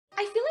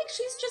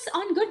she's just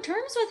on good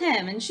terms with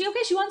him, and she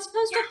wants to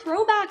post a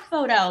throwback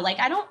photo. Like,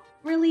 I don't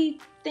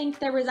really think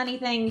there was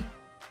anything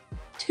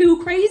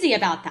too crazy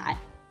about that.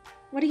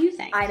 What do you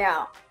think? I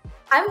know.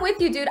 I'm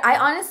with you, dude. I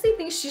honestly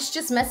think she's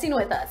just messing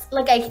with us.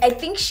 Like, I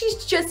think she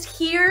just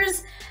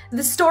hears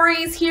the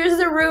stories, hears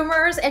the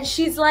rumors, and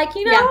she's like,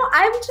 you know,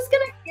 I'm just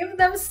gonna give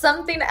them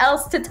something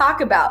else to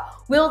talk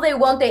about. Will they,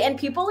 won't they? And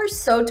people are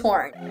so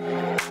torn.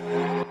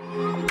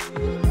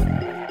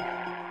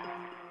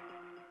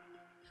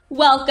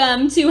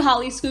 Welcome to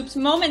Hollyscoop's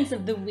Moments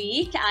of the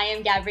Week. I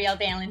am Gabrielle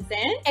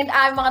Valenson. And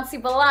I'm Monty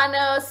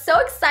Bolano. So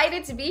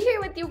excited to be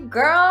here with you,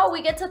 girl.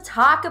 We get to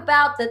talk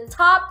about the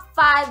top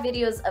 5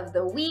 videos of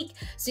the week.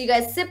 So you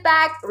guys sit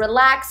back,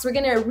 relax. We're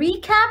gonna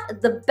recap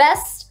the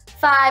best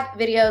 5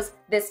 videos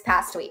this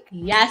past week.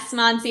 Yes,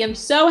 Monty, I'm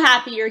so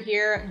happy you're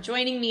here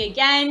joining me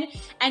again.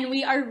 And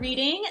we are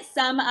reading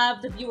some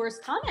of the viewers'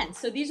 comments.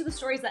 So these are the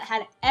stories that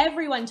had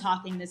everyone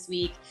talking this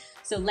week.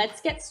 So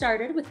let's get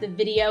started with the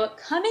video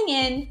coming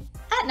in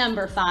at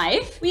number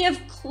 5. We have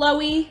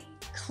Chloe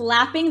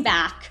clapping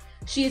back.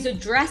 She is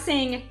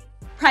addressing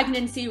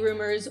pregnancy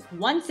rumors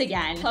once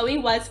again. Chloe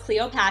was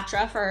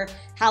Cleopatra for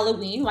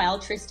Halloween, while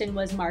Tristan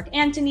was Mark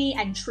Antony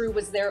and True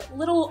was their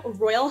little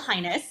royal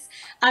highness.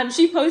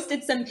 She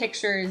posted some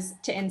pictures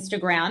to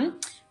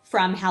Instagram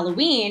from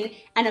Halloween,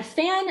 and a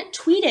fan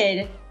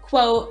tweeted,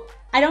 quote,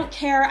 "I don't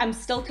care, I'm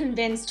still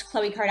convinced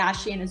Khloe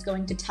Kardashian is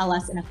going to tell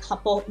us in a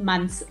couple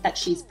months that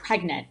she's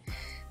pregnant."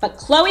 But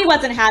Chloe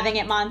wasn't having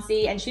it,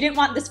 Monty, and she didn't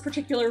want this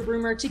particular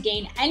rumor to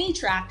gain any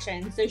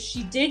traction, so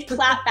she did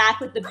clap back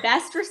with the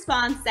best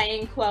response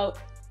saying, quote,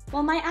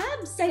 "Well, my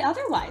abs say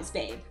otherwise,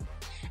 babe."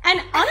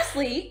 And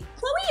honestly,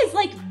 Chloe is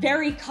like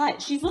very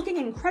cut. She's looking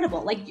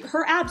incredible. Like,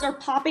 her abs are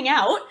popping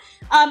out.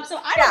 So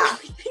I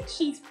don't really think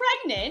she's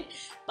pregnant.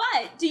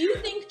 But do you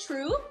think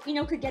True,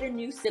 could get a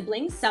new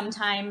sibling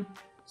sometime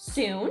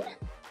soon?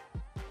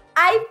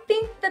 I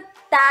think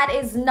that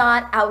is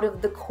not out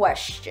of the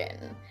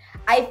question.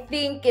 I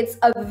think it's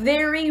a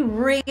very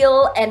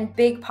real and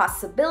big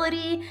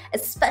possibility,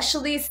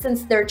 especially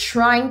since they're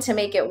trying to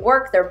make it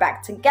work. They're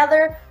back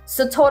together.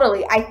 So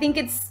totally, I think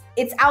it's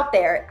out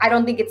there. I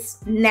don't think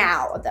it's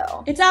now,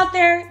 though. It's out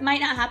there. It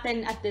might not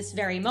happen at this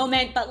very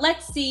moment, but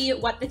let's see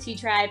what the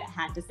T-Tribe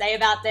had to say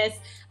about this.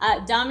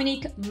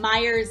 Dominique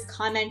Myers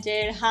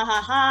commented, "Ha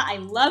ha ha, I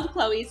love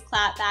Chloe's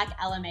clapback,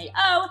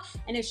 LMAO,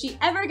 and if she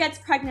ever gets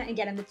pregnant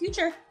again in the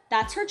future,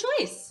 that's her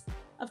choice."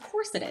 Of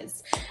course it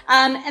is.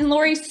 And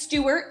Lori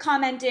Stewart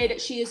commented,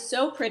 "She is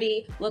so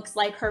pretty, looks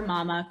like her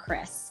mama,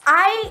 Chris."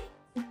 I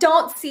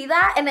don't see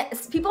that, and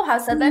people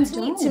have said that to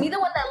me. To me, the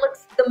one that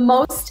looks the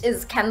most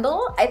is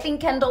Kendall. I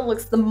think Kendall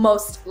looks the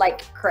most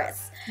like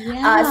Chris.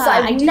 Yeah, so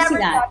I do see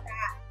that.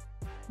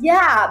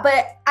 Yeah,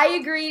 but I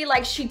agree,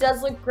 like, she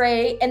does look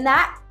great. And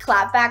that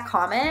clapback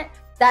comment,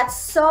 that's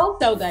so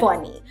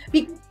funny.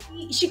 Because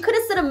she could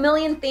have said a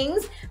million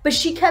things, but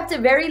she kept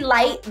it very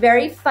light,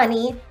 very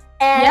funny.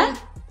 And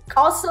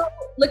also,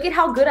 look at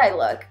how good I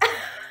look.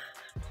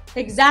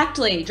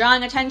 Exactly,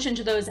 drawing attention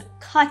to those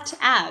cut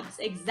abs,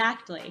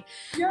 exactly.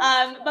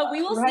 But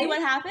we will see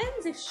what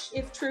happens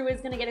if True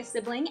is gonna get a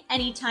sibling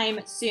anytime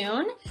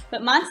soon.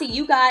 But Monty,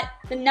 you got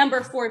the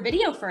number 4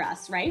 video for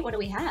us, right? What do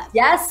we have?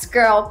 Yes,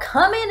 girl,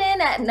 coming in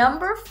at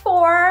number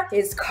 4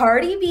 is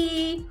Cardi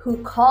B, who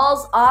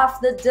calls off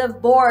the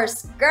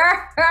divorce.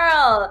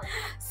 Girl,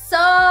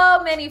 so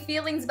many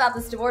feelings about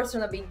this divorce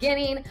from the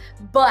beginning,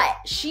 but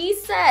she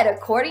said,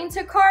 according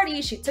to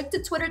Cardi, she took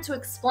to Twitter to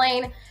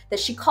explain that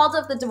she called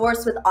off the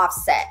divorce with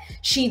Offset.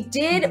 She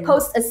did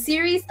post a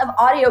series of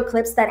audio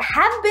clips that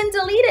have been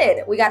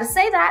deleted. We gotta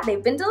say that,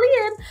 they've been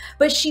deleted,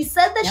 but she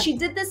said that she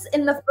did this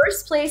in the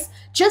first place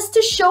just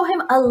to show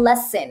him a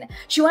lesson.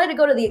 She wanted to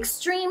go to the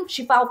extreme.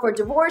 She filed for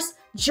divorce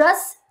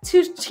just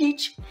to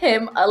teach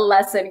him a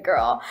lesson,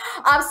 girl.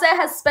 Offset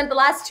has spent the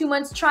last 2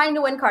 months trying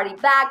to win Cardi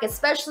back,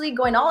 especially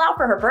going all out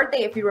for her birthday,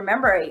 if you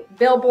remember,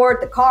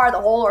 billboard, the car,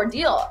 the whole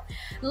ordeal.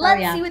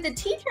 Let's see what the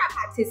T-Trap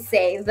had to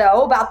say,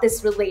 though, about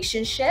this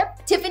relationship.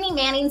 Tiffany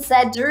Manning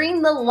said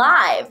during the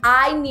live,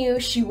 "I knew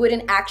she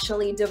wouldn't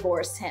actually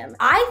divorce him.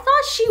 I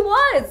thought she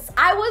was.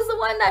 I was the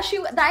one that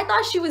I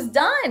thought she was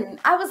done.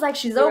 I was like,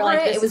 she's over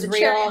it. It was a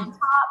cherry on top."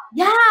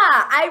 Yeah,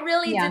 I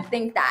really did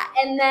think that.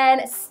 And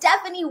then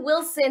Stephanie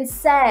Wilson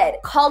said,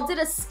 called it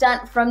a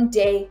stunt from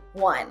day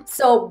 1.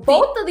 So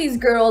both of these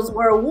girls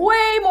were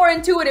way more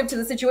intuitive to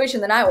the situation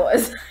than I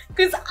was,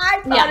 because I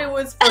thought it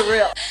was for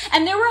real.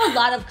 And there were a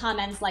lot of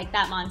comments like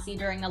that, Monty,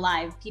 during the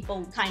live.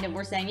 People kind of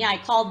were saying, yeah, I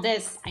called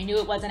this. I knew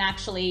it wasn't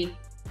actually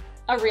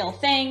a real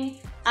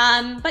thing.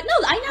 But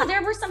no, I know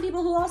there were some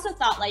people who also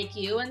thought like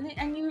you,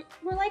 and you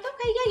were like,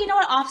 okay, yeah, you know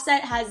what,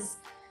 Offset has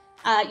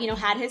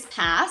had his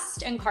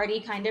past, and Cardi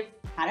kind of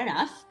had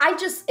enough. I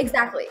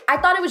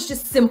thought it was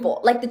just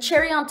simple. Like the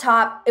cherry on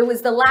top, it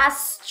was the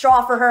last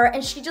straw for her,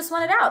 and she just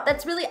wanted out.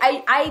 That's really,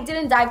 I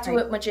didn't dive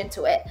too much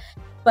into it.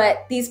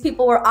 But these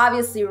people were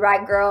obviously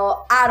right,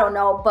 girl. I don't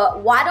know,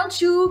 but why don't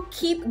you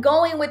keep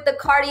going with the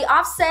Cardi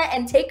Offset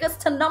and take us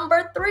to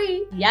number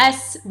 3?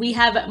 Yes, we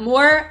have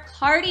more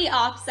Cardi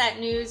Offset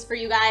news for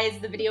you guys.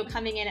 The video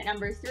coming in at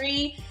number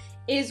 3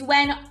 is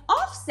when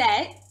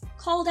Offset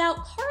called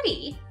out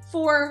Cardi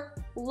for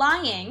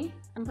lying,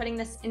 I'm putting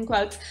this in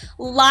quotes,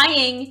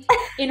 lying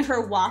in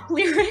her WAP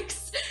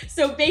lyrics.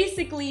 So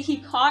basically he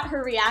caught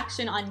her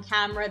reaction on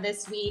camera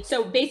this week.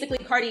 So basically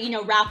Cardi, you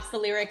know, raps the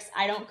lyrics,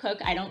 I don't cook,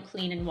 I don't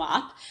clean and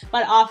WAP.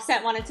 But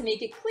Offset wanted to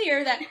make it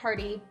clear that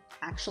Cardi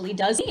actually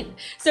does clean.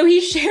 So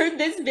he shared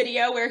this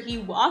video where he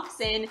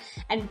walks in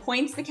and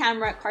points the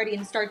camera at Cardi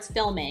and starts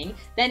filming.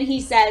 Then he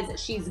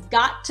says she's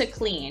got to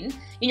clean,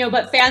 you know,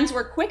 but fans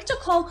were quick to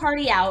call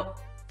Cardi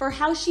out for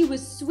how she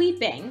was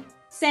sweeping,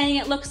 saying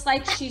it looks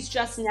like she's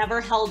just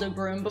never held a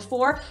broom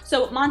before.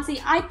 So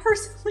Monsi, I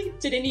personally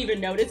didn't even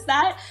notice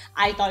that.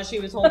 I thought she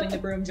was holding the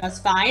broom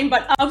just fine,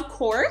 but of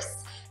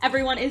course,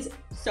 everyone is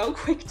so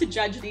quick to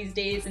judge these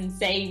days and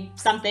say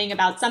something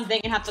about something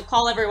and have to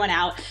call everyone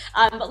out.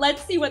 But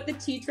let's see what the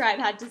T Tribe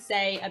had to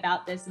say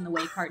about this and the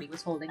way Cardi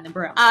was holding the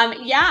broom.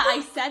 Yeah,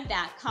 I said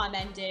that,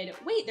 commented,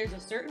 wait, there's a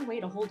certain way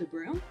to hold a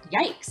broom?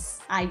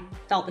 Yikes. I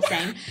felt the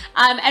same.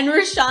 And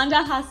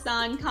Rashonda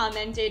Hassan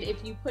commented,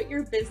 if you put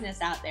your business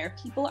out there,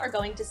 people are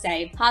going to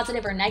say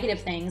positive or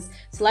negative things,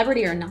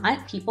 celebrity or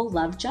not, people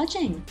love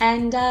judging.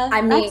 And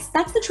I mean,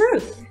 that's the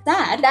truth.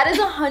 Sad. That is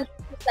 100%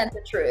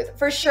 the truth.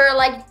 For sure,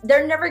 like,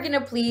 they're never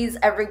gonna please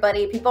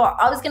everybody. People are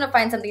always gonna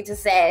find something to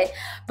say.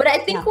 But I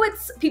think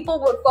what's people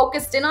were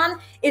focused in on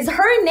is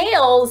her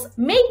nails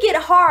make it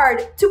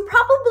hard to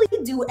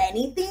probably do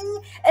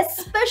anything,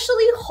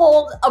 especially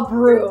hold a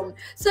broom.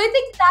 So I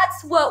think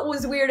that's what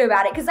was weird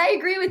about it, because I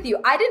agree with you.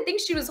 I didn't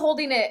think she was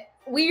holding it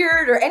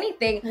weird or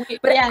anything,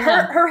 but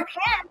her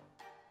hand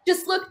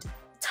just looked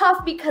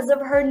tough because of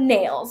her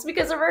nails,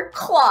 because of her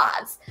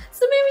claws.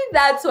 So maybe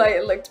that's why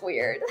it looked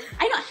weird.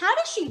 I know, how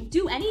does she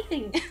do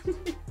anything?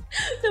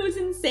 Those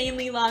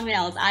insanely long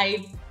nails.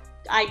 I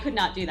could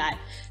not do that.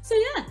 So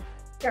yeah,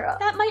 girl,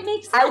 that might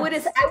make sense.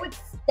 I would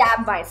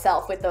stab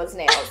myself with those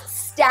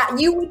nails.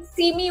 You would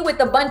see me with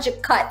a bunch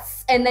of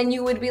cuts and then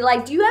you would be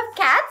like, do you have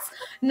cats?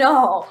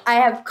 No, I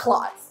have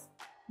claws.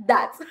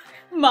 That's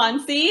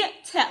Monsi,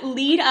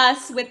 lead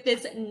us with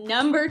this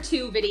number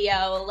 2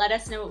 video. Let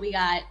us know what we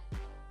got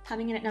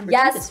coming in at number 2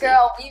 Yes,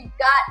 girl, we've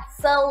got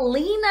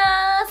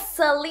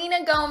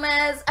Selena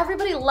Gomez.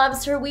 Everybody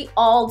loves her. We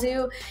all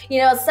do.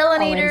 You know,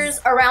 Selenators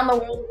around the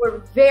world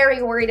were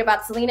very worried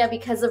about Selena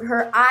because of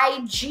her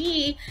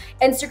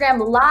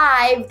Instagram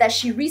live that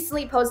she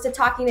recently posted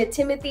talking to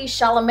Timothée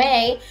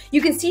Chalamet.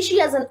 You can see she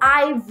has an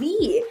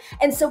IV.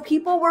 And so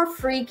people were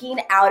freaking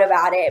out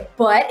about it.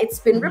 But it's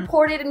been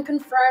reported and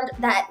confirmed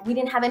that we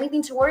didn't have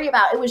anything to worry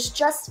about. It was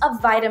just a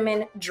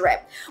vitamin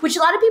drip, which a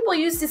lot of people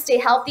use to stay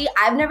healthy.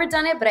 I've never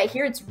done it, but I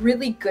hear it's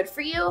really good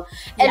for you.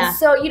 And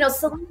so, you know,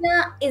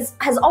 Selena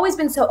has always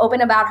been so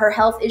open about her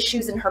health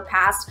issues in her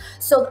past.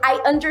 So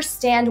I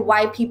understand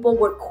why people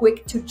were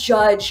quick to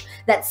judge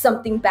that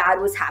something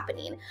bad was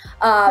happening.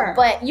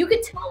 But you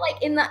could tell,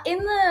 like, in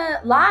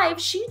the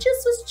live, she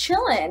just was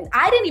chilling.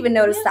 I didn't even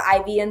notice the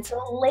IV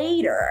until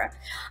later.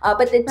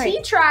 But the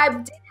T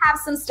Tribe did have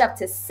some stuff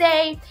to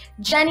say.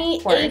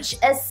 Jenny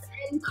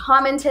HSN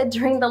commented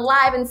during the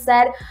live and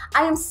said,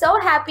 I am so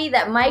happy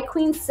that my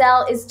queen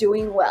Cell is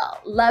doing well.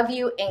 Love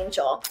you,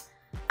 Angel.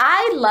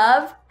 I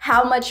love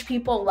how much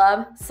people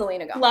love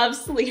Selena Gomez. Love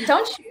Selena.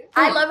 Don't you?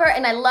 I love her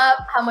and I love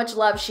how much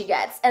love she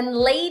gets. And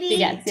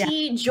Lady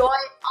T Joy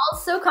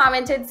also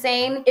commented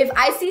saying, if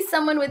I see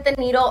someone with a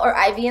needle or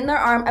IV in their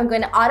arm, I'm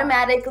going to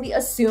automatically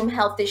assume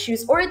health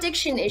issues or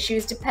addiction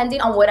issues depending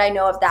on what I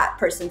know of that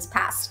person's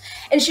past.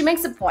 And she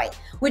makes a point,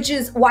 which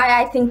is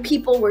why I think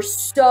people were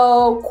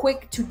so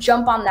quick to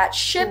jump on that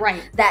ship,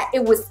 that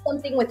it was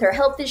something with her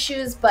health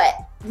issues, but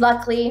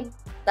luckily,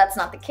 that's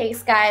not the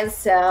case, guys.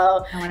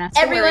 So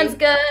everyone's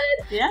good.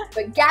 Yeah.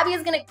 But Gabby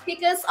is gonna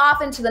kick us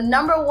off into the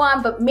number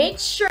 1. But make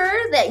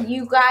sure that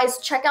you guys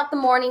check out the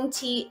morning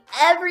tea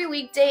every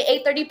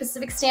weekday, 8:30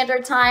 Pacific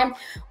Standard Time.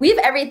 We have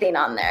everything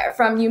on there,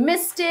 from You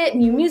Missed It,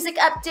 new music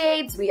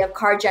updates. We have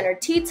Car Jenner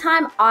Tea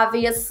Time,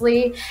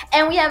 obviously,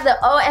 and we have the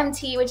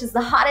OMT, which is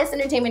the hottest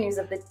entertainment news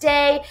of the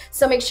day.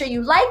 So make sure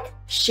you like,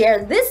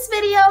 share this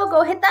video,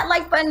 go hit that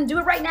like button, do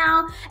it right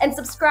now, and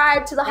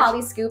subscribe to the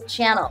Hollyscoop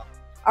channel.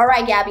 All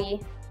right, Gabby,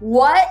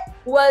 what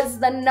was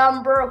the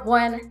number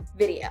 1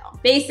 video?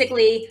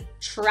 Basically,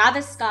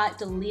 Travis Scott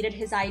deleted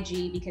his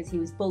IG because he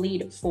was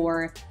bullied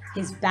for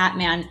his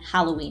Batman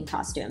Halloween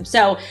costume.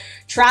 So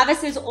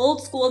Travis's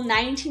old school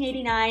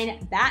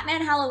 1989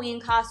 Batman Halloween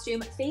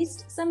costume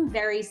faced some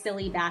very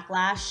silly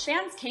backlash.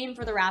 Fans came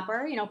for the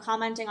rapper, you know,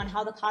 commenting on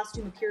how the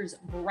costume appears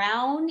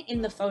brown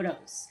in the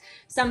photos.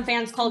 Some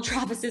fans called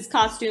Travis's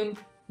costume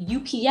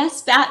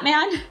UPS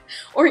Batman,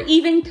 or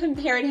even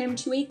compared him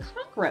to a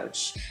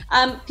cockroach.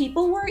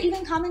 People were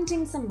even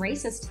commenting some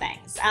racist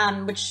things,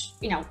 which,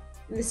 you know,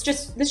 this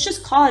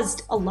just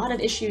caused a lot of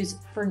issues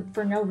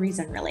for no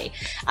reason, really.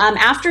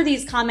 After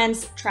these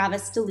comments,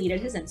 Travis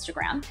deleted his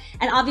Instagram.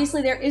 And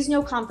obviously there is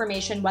no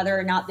confirmation whether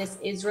or not this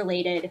is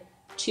related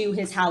to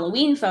his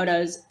Halloween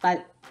photos,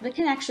 but the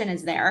connection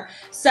is there.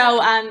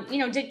 So, you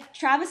know, did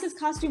Travis's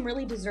costume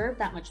really deserve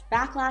that much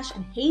backlash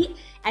and hate?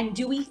 And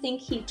do we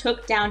think he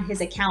took down his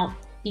account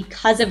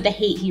because of the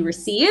hate he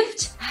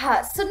received?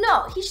 So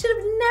no, he should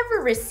have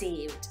never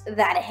received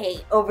that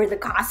hate over the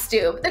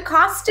costume. The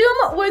costume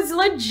was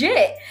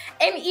legit.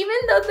 And even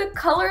though the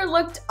color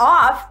looked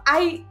off,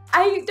 I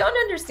don't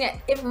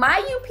understand. If my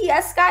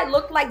UPS guy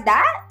looked like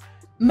that,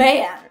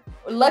 man,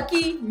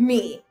 lucky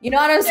me. You know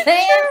what I'm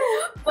saying?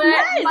 But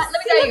yes, let me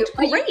tell you,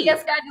 my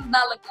UPS guy does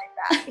not look like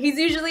that. He's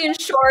usually in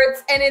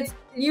shorts and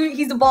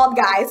he's a bald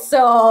guy.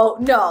 So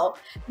no,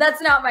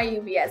 that's not my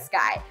UPS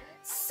guy.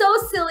 So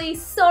silly,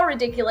 so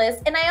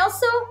ridiculous. And I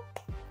also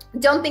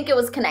don't think it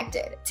was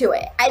connected to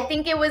it. I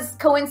think it was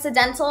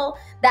coincidental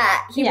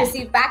that he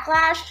received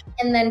backlash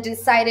and then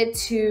decided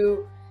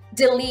to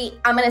delete,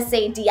 I'm gonna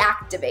say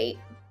deactivate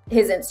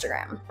his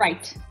Instagram.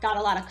 Right. Got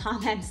a lot of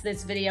comments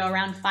this video,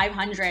 around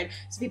 500.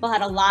 So people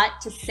had a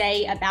lot to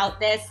say about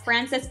this.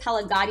 Francis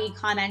Pelagatti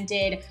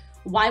commented,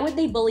 why would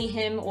they bully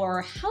him,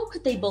 or how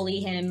could they bully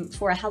him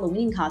for a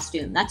Halloween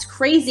costume? That's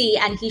crazy,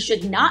 and he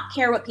should not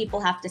care what people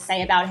have to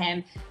say about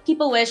him.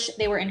 People wish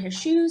they were in his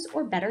shoes,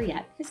 or better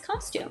yet, his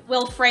costume.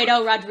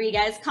 Wilfredo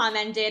Rodriguez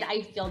commented,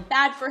 I feel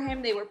bad for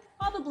him. They were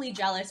probably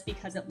jealous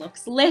because it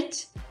looks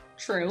lit.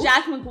 True.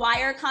 Jack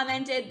McGuire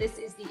commented, this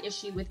is the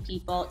issue with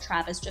people.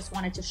 Travis just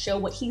wanted to show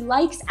what he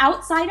likes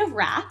outside of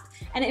rap,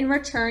 and in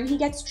return, he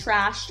gets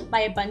trashed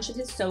by a bunch of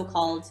his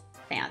so-called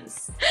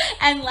fans.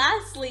 And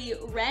lastly,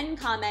 Ren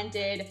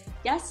commented,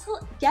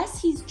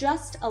 guess he's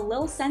just a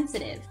little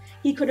sensitive.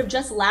 He could have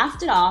just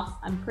laughed it off.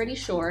 I'm pretty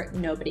sure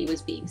nobody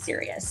was being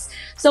serious.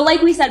 So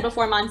like we said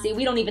before, Monsi,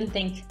 we don't even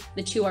think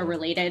the two are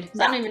related.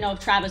 So I don't even know if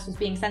Travis was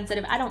being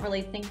sensitive. I don't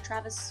really think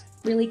Travis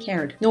really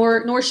cared,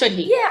 nor should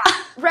he. Yeah,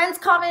 Ren's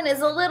comment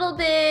is a little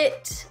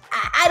bit,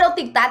 I don't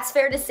think that's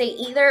fair to say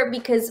either,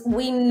 because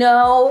we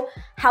know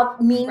how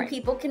mean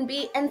people can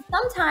be. And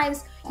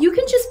sometimes you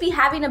can just be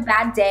having a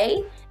bad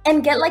day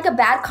and get like a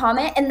bad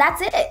comment, and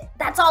that's it.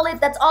 That's all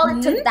it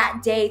took that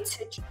day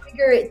to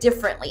trigger it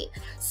differently.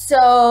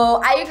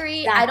 So I agree.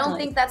 Exactly. I don't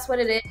think that's what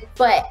it is,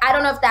 but I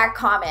don't know if that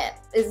comment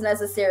is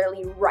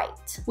necessarily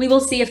right. We will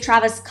see if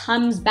Travis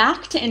comes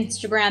back to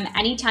Instagram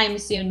anytime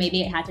soon.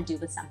 Maybe it had to do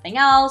with something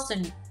else,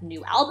 a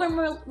new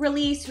album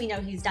release. We know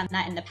he's done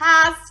that in the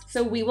past.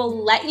 So we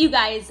will let you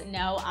guys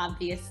know,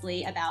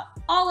 obviously, about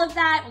all of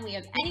that when we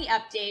have any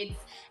updates.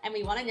 And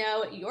we want to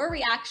know your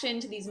reaction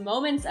to these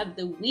moments of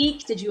the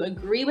week. Did you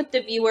agree with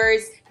the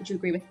viewers? Did you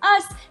agree with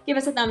us? Give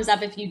us a thumbs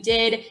up if you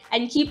did.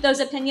 And keep those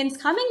opinions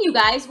coming, you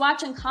guys.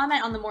 Watch and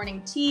comment on the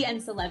Morning Tea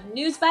and Celeb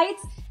News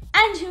Bites.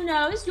 And who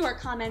knows, your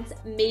comments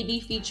may be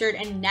featured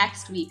in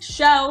next week's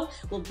show.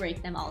 We'll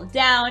break them all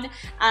down.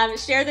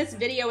 Share this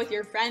video with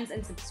your friends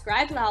and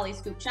subscribe to the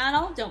Hollyscoop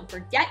channel. Don't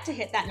forget to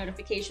hit that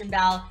notification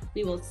bell.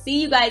 We will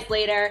see you guys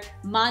later.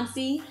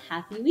 Monsi,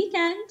 happy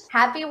weekend.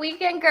 Happy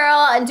weekend,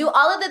 girl. And do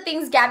all of the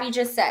things Gabby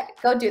just said.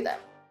 Go do them.